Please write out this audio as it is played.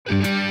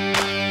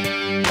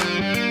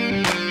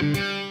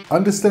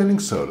Understanding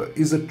Solar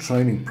is a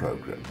training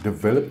program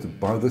developed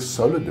by the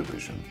Solar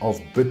Division of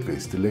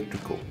Bidvest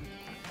Electrical.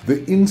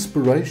 The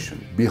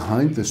inspiration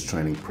behind this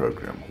training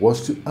program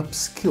was to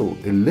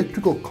upskill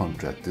electrical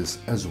contractors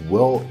as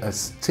well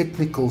as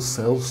technical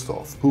sales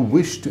staff who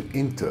wish to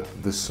enter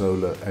the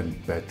solar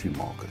and battery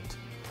market.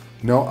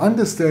 Now,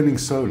 understanding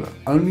solar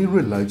only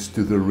relates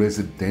to the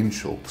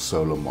residential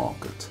solar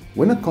market.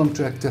 When a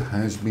contractor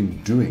has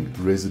been doing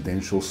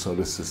residential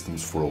solar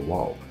systems for a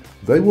while,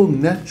 they will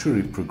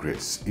naturally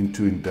progress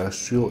into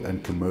industrial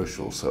and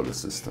commercial solar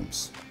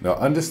systems. Now,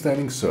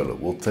 understanding solar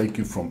will take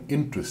you from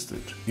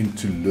interested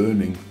into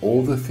learning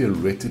all the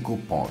theoretical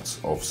parts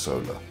of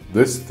solar.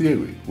 This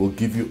theory will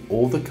give you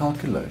all the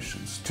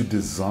calculations to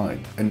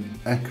design an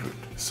accurate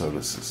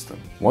solar system.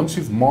 Once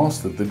you've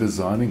mastered the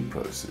designing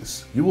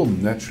process, you will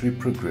naturally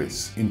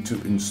progress into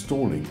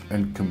installing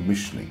and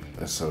commissioning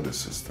a solar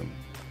system.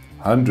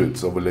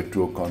 Hundreds of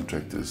electrical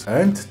contractors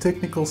and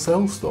technical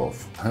sales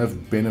staff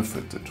have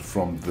benefited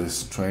from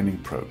this training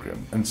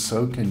program, and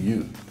so can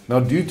you. Now,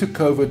 due to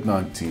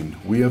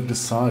COVID-19, we have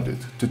decided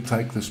to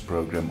take this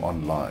program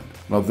online.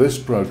 Now, this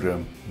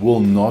program will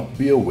not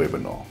be a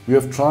webinar. We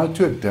have tried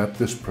to adapt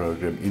this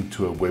program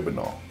into a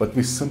webinar, but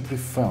we simply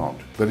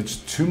found that it's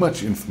too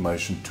much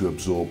information to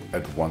absorb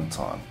at one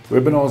time.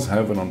 Webinars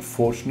have an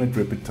unfortunate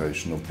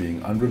reputation of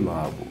being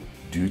unreliable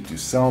due to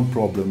sound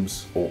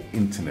problems or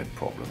internet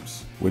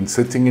problems. When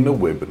sitting in a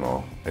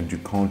webinar and you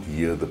can't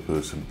hear the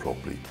person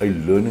properly, a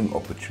learning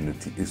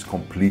opportunity is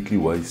completely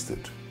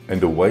wasted,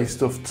 and a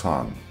waste of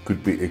time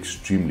could be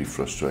extremely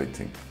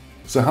frustrating.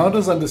 So how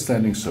does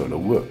Understanding Solar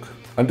work?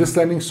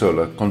 Understanding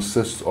Solar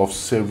consists of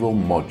several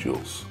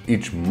modules.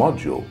 Each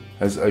module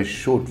has a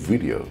short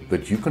video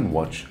that you can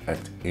watch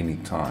at any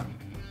time.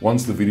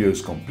 Once the video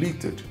is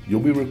completed,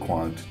 you'll be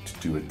required to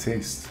do a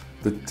test.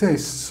 The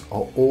tests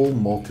are all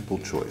multiple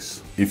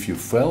choice. If you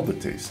fail the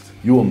test,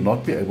 you will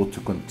not be able to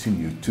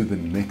continue to the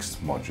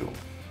next module.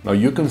 Now,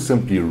 you can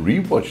simply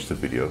re-watch the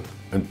video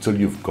until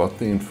you've got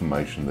the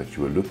information that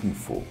you are looking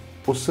for,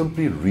 or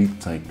simply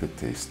retake the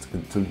test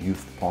until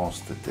you've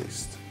passed the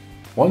test.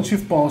 Once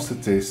you've passed the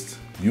test,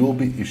 you will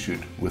be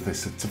issued with a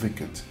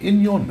certificate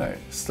in your name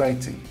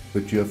stating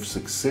that you have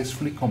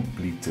successfully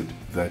completed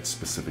that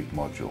specific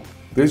module.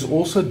 There's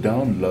also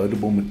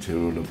downloadable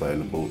material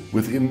available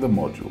within the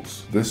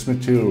modules. This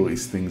material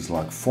is things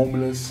like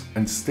formulas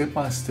and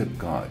step-by-step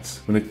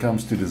guides when it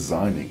comes to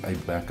designing a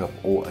backup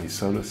or a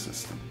solar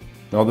system.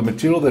 Now, the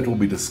material that will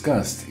be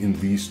discussed in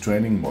these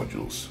training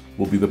modules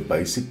will be the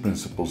basic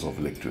principles of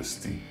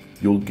electricity.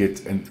 You'll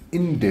get an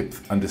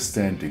in-depth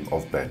understanding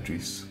of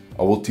batteries.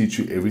 I will teach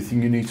you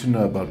everything you need to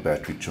know about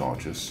battery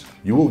chargers.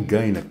 You will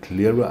gain a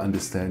clearer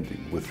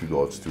understanding with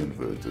regards to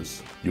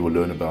inverters. You will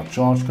learn about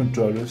charge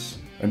controllers.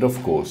 And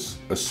of course,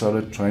 a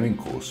solar training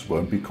course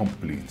won't be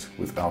complete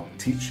without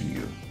teaching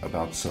you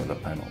about solar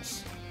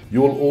panels.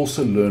 You will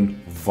also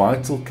learn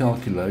vital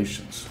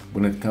calculations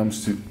when it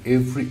comes to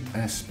every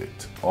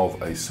aspect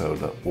of a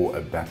solar or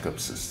a backup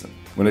system.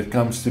 When it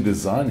comes to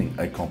designing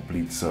a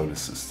complete solar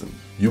system,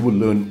 you will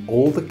learn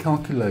all the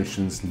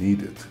calculations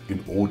needed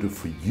in order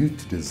for you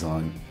to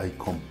design a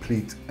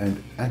complete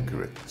and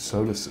accurate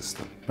solar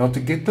system. Now, to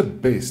get the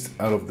best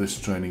out of this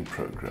training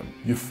program,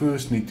 you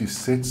first need to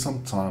set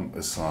some time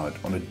aside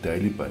on a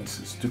daily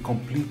basis to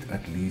complete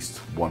at least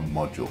one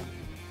module.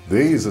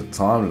 There is a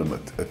time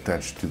limit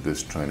attached to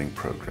this training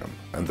program,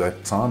 and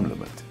that time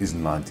limit is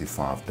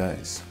 95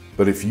 days.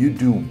 But if you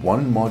do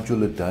one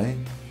module a day,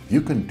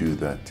 you can do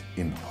that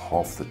in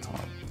half the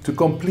time. To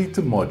complete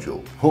a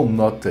module will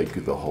not take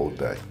you the whole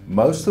day.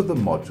 Most of the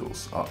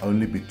modules are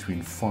only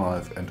between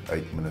 5 and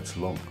 8 minutes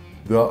long.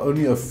 There are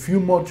only a few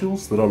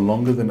modules that are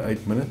longer than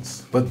 8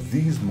 minutes, but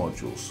these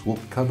modules will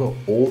cover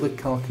all the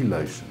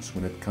calculations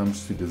when it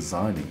comes to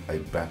designing a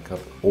backup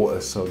or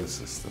a solar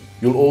system.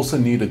 You'll also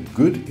need a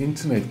good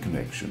internet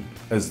connection,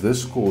 as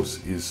this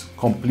course is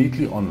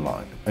completely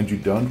online and you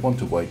don't want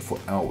to wait for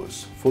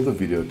hours for the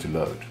video to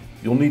load.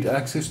 You'll need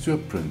access to a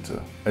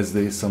printer, as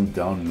there is some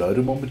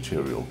downloadable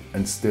material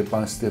and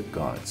step-by-step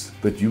guides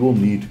that you will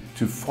need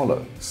to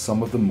follow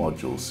some of the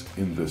modules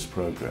in this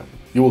program.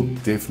 You will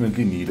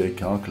definitely need a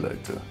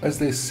calculator, as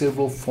there's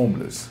several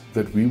formulas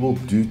that we will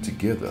do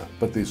together,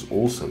 but there's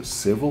also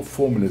several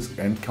formulas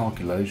and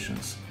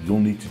calculations you'll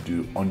need to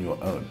do on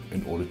your own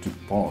in order to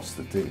pass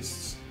the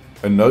tests.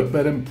 A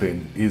notepad and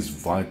pen is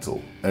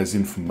vital, as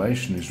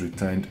information is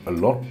retained a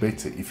lot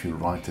better if you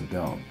write it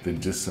down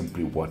than just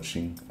simply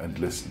watching and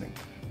listening.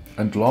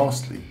 And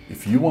lastly,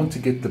 if you want to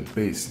get the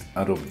best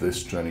out of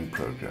this training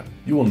program,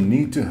 you will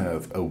need to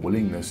have a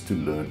willingness to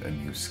learn a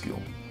new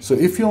skill. So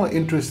if you are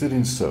interested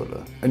in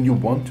solar and you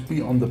want to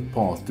be on the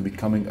path to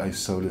becoming a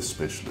solar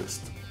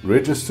specialist,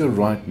 register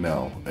right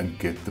now and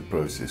get the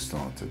process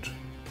started.